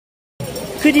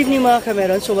Good evening mga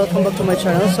kameron, so welcome back to my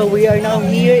channel. So we are now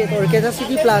here at Oroquieta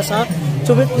City Plaza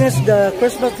to witness the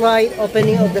Christmas light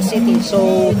opening of the city.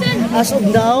 So as of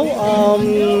now,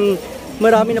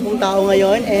 marami na pong tao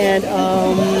ngayon and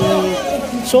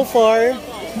so far,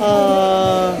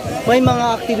 may mga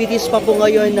activities pa po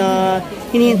ngayon na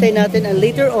hinihintay natin and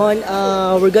later on,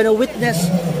 we're gonna witness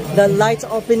the lights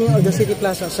opening of the City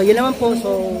Plaza. So yun naman po,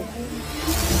 so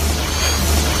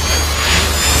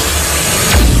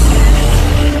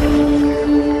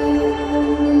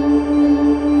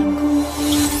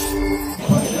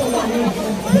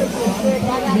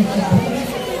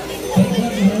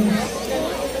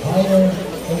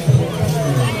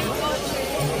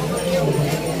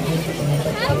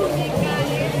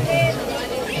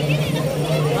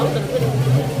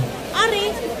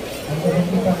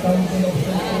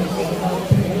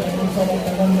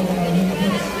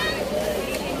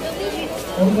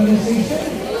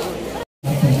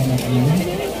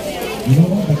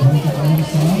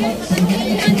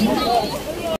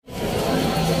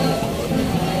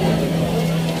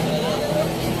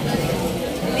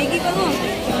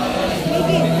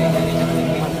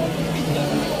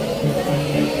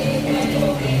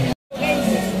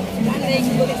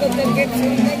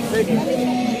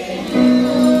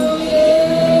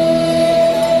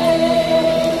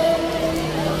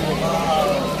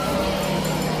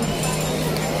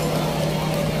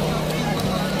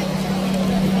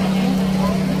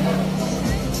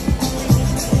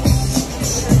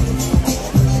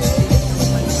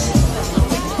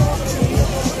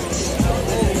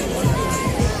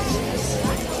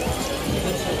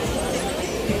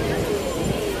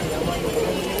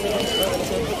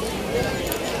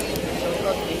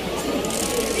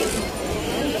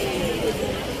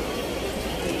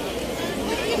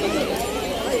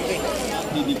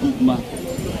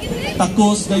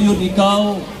takos dayon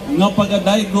ikaw nga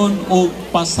pagadaygon o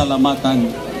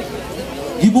pasalamatan.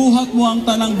 Gibuhat mo ang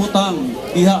tanang butang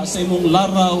diha sa imong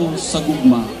laraw sa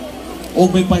gugma o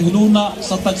may pahinuna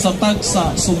sa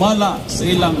tagsa-tagsa sumala sa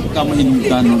ilang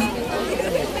kamahinungdanon.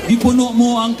 Gipuno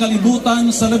mo ang kalibutan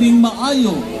sa labing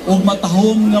maayo o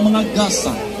matahom nga mga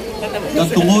gasa.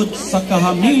 Katungod sa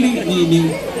kahamili niini,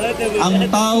 ang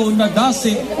tao na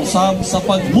dasig usab sa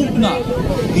pagmugna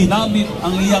ginamit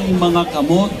ang iyang mga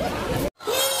kamot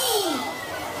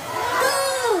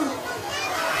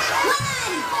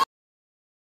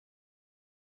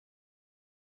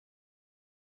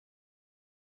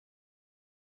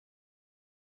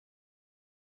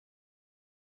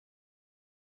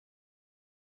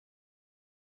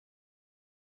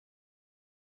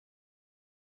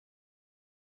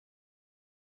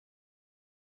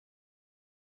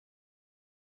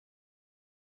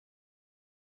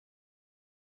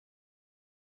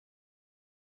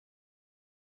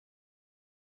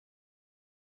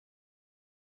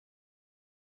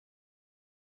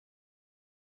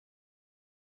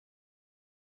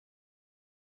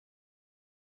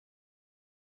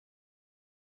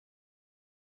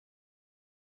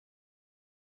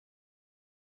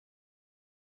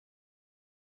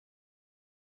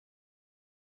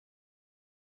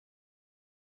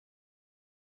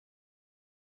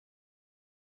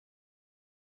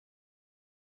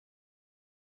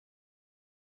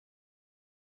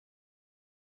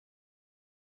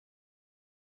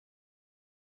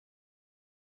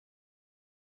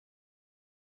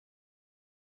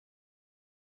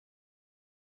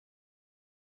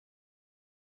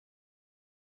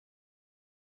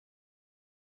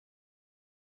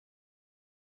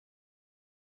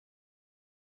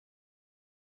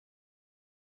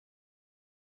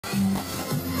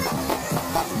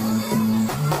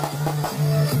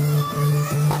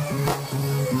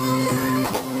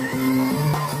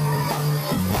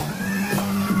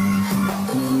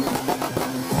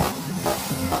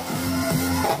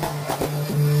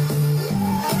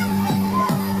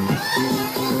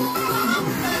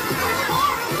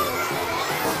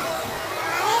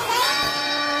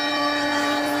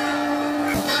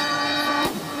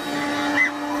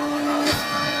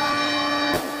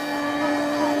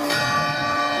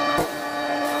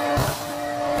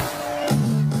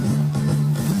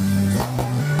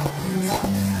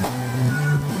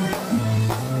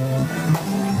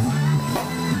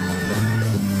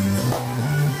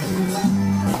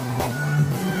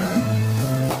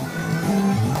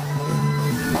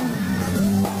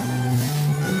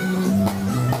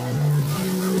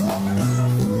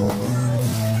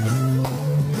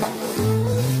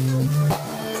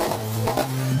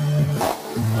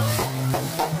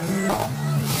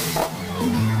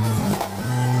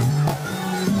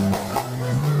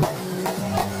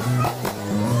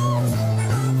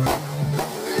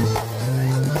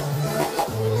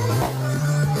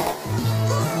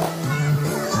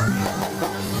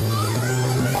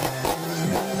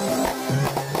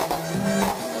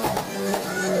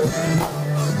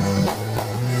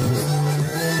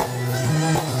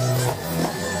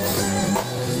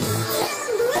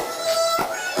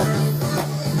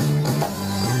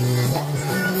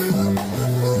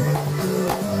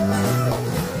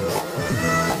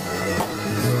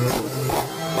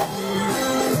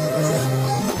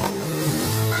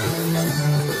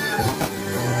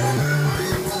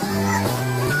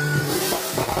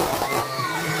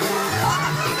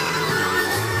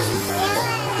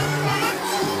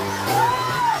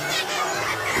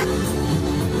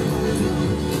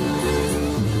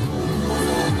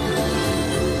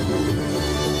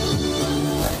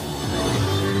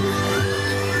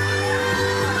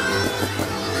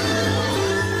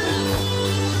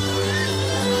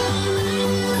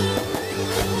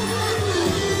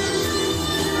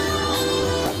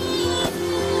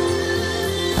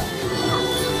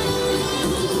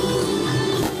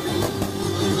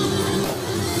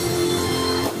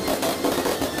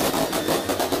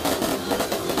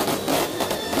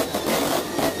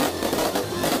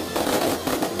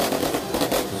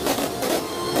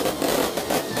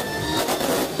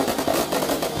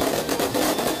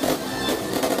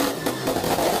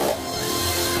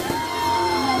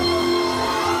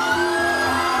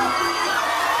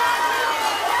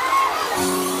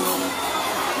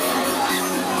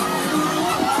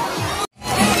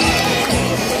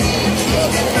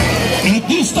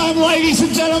on, ladies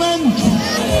and gentlemen.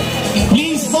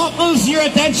 Please focus your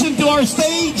attention to our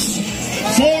stage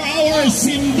for our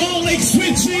symbolic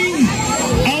switching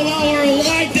of our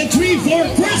Light the Tree for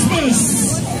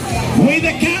Christmas with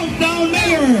a countdown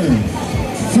meter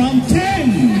from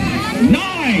 10, 9, 8,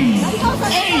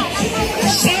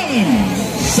 7,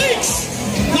 6,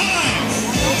 5,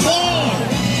 4,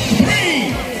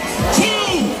 3, 2,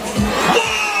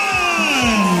 1.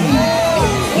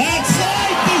 Let's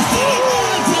light the city.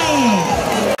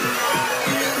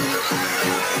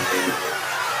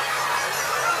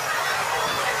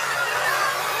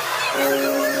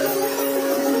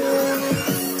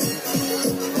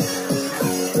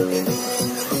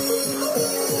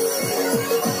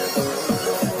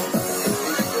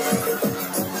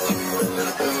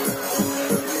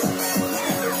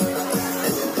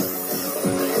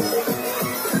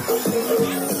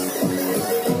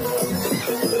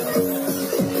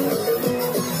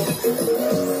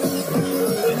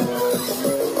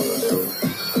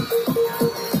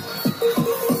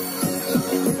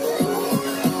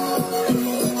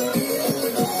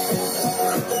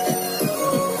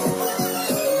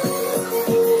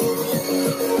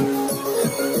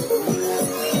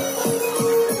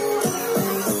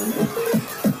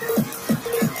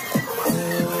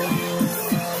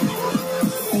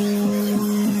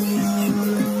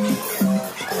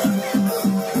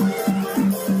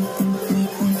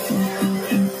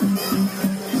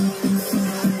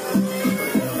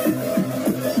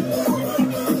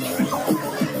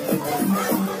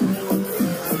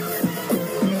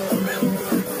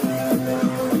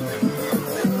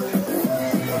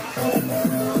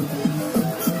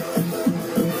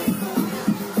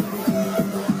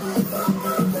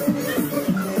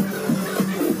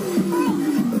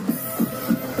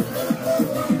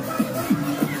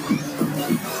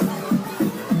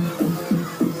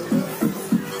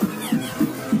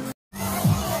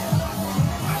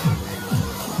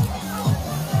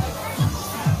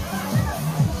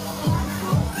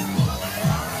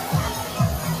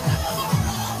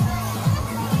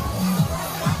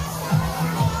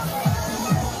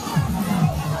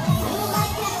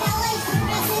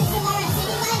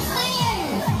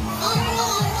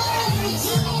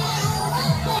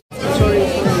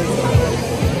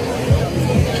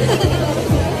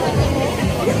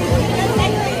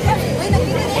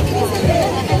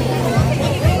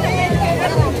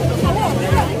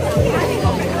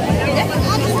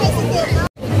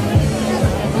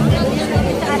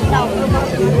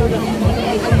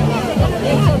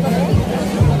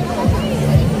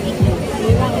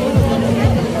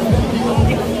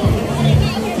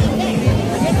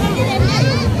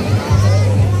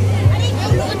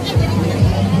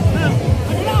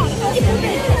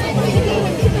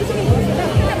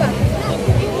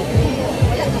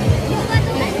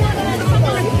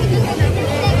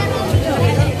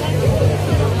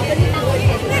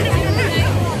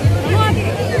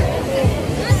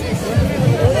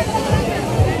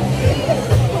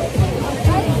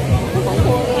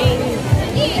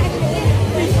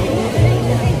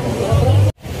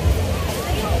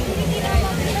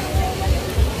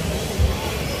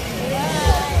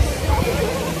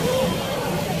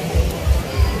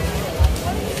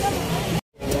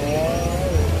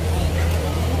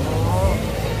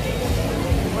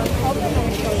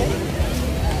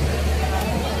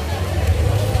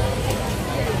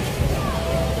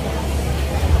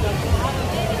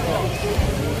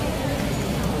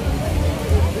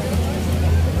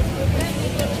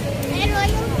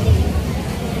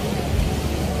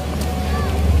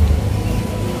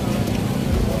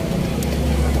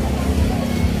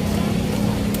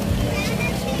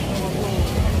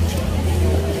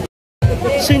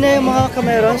 So yun na yung mga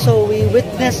kameron. So we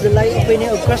witnessed the light opening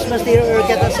of Christmas here in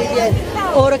Oroquieta City, and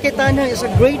Oroquietanhon is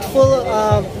a grateful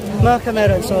mga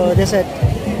kameron. So that's it.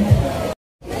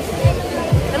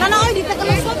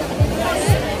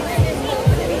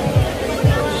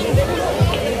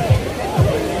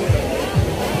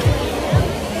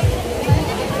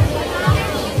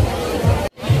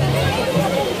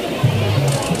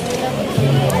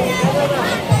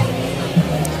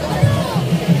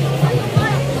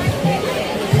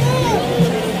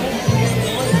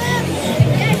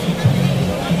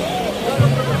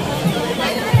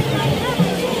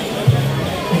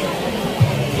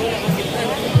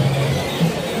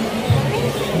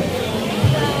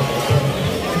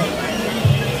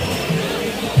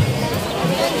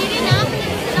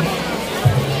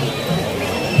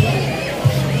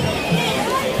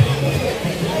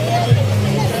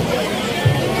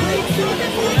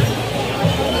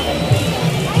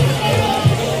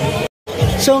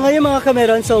 So ngayon mga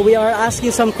kameron, so we are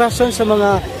asking some questions sa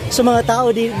mga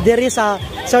tao diri sa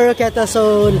Oroquieta.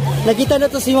 So nakita na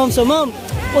to si Ma'am. So Ma'am,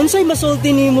 unsay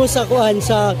masulti nimo sa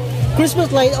Christmas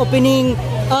light opening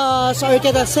sa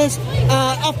Oroquieta since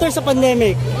after sa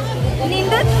pandemic?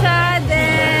 Nindot siya,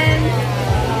 then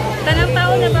tanang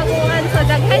tao na baguhan, so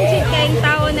daghan siya kayong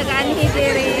tao nag-anhi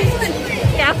diri.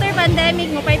 Kaya after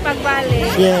pandemic mo pa'y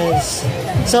pagbalik. Yes.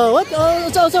 So what?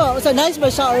 So nice ba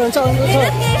siya? So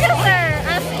Nindot kayo siya, sir,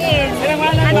 as in.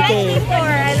 Okay.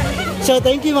 So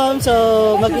thank you ma'am. So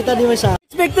makita niyo siya.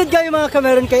 Expected kayo mga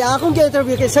kameron kay akong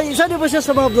gi-interview kay isa din po siya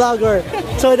sa mga vlogger.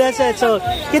 So that's it. So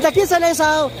kita-kita na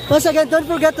sa once again, don't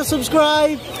forget to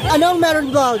subscribe. Anong Meron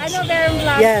Vlogs? Ano Meron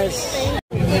Vlogs? Yes.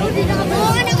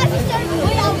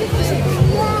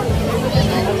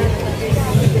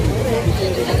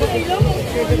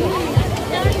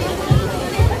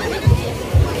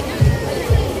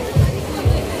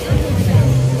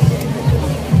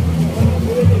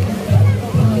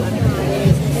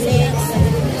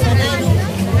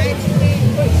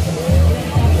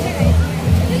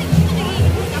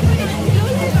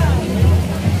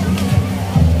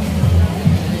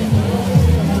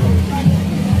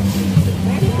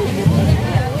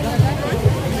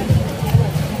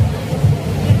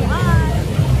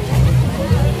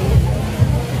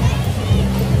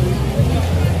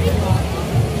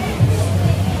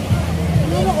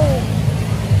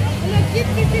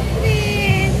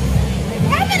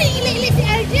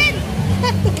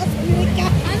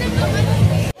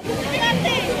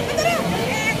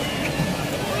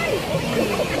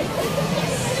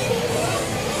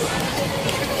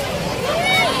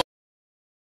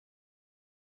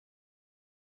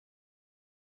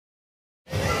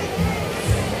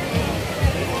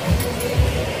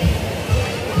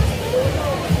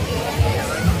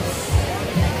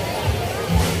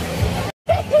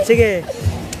 Sige.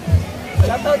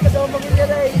 Shoutout ka sa mga pamilya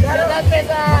na eh. Shoutout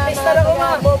ka sa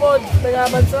mga bubod,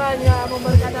 taga-bansuan, nga among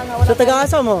barkada nga wala. So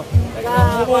taga-asa mo?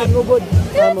 Taga-Mubod.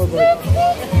 Mubod.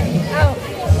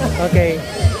 Okay.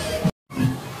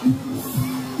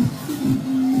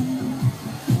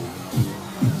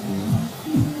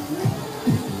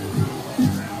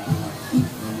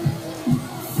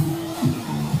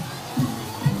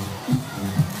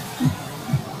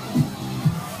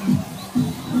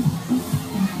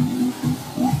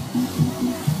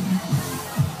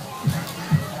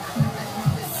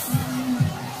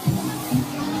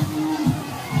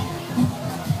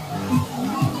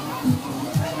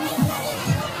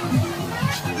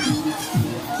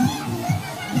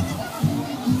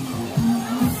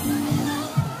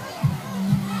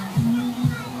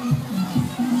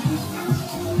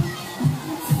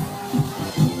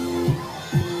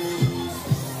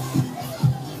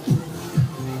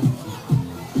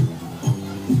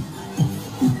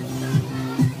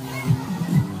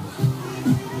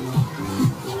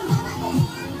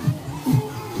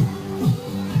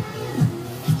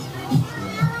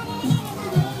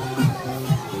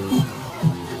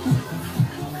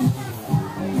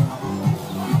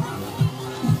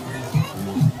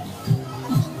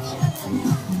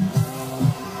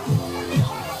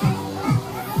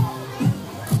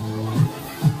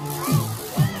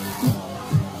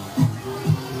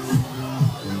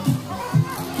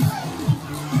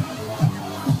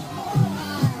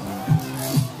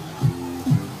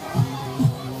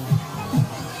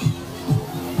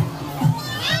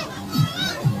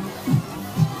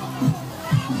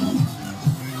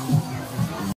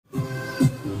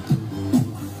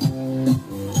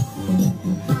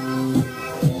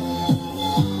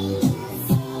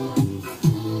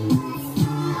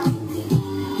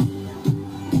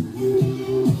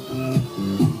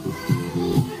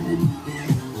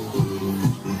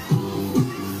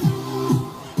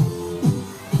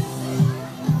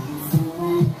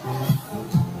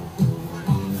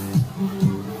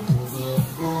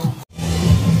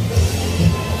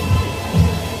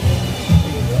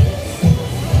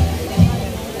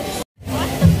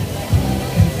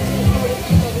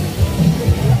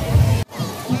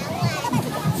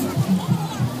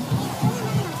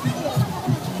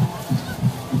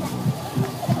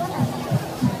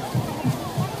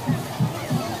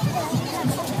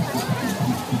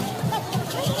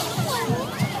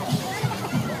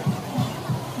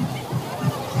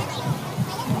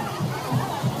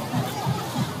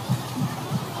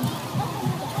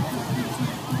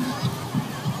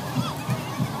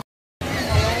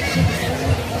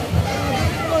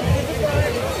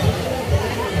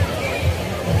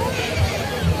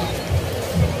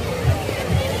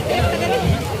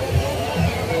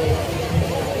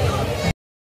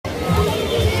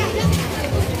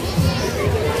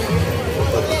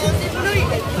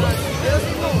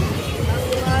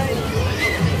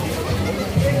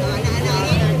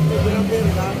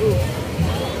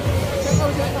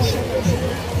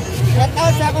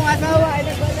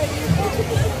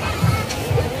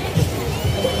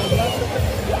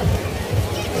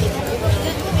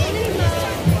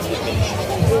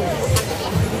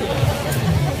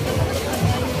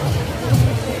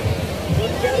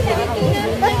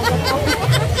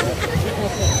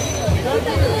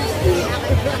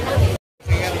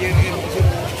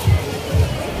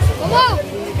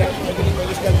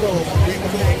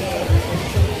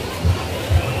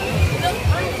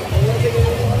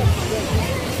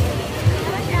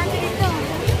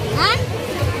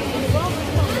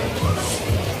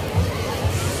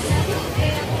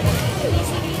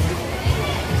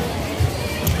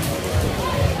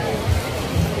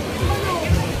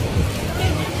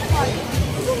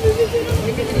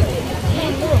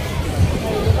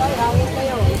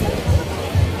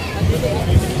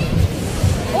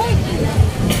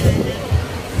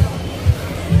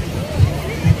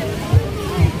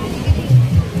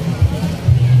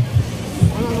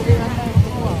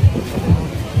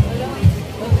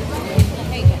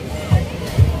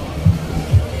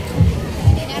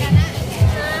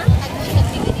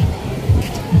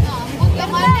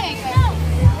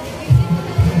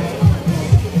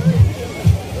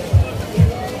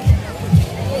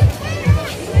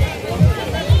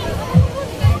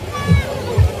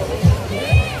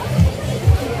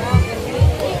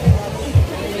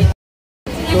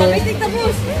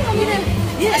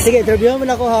 Sige, interview mo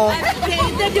na ako ha.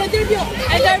 Interview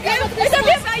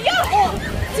kayo!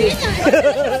 Sige nga.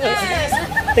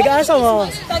 Taga-asa mo?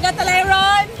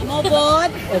 Taga-Talayron. Mobot.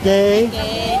 Okay.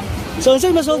 So,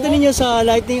 saan masulti ninyo sa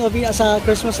lighting of sa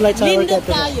Christmas lights sa Nindot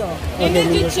Oroquieta? tayo.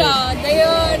 Nindot siya.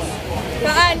 Dayon,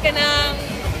 kaan ka ng,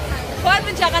 kuhan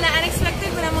mo siya ka na unexpected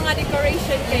mo ng mga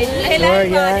decoration kayo. Sure,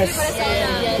 yes.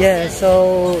 Yes, so,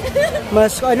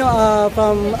 mas,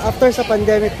 from after sa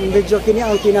pandemic, medyo kini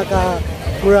ang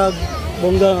pinaka-murag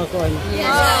bongga nga ko.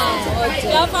 Yes.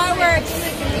 Go fireworks.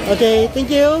 Okay, thank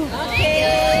you. Okay.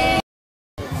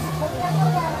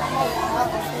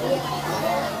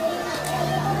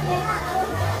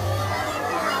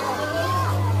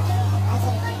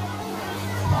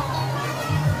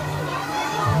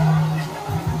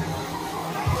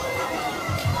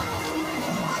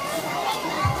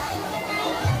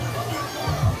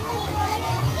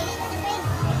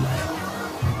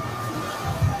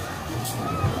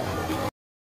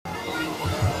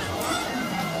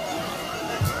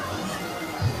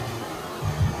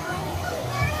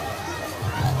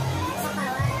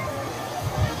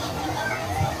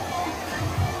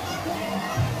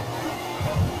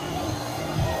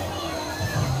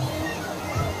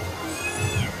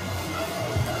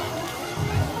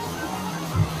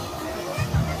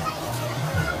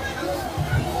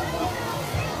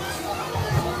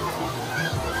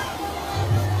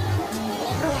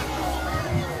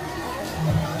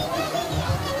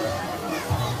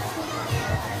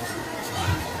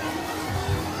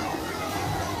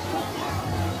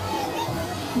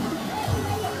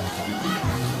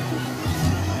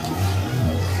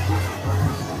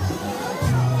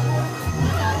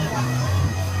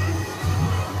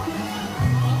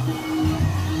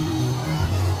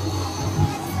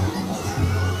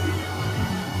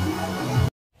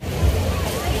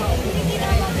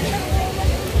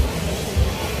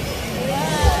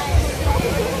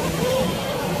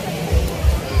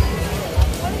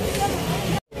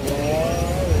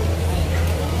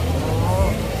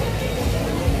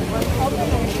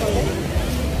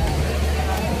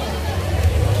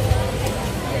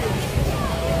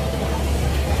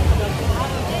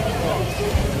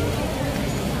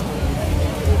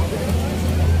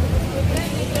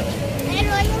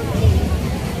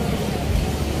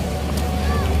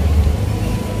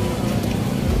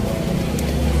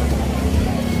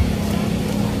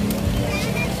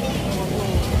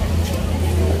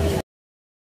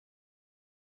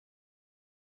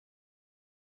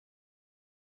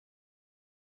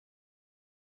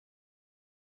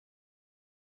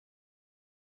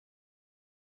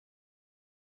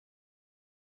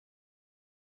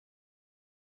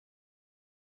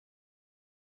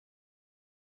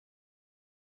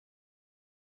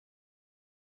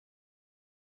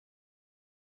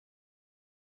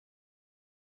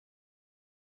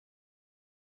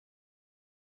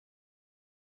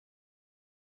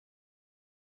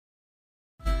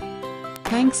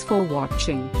 Thanks for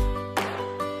watching.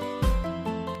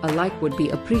 A like would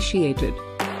be appreciated.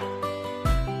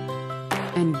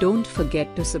 And don't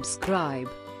forget to subscribe.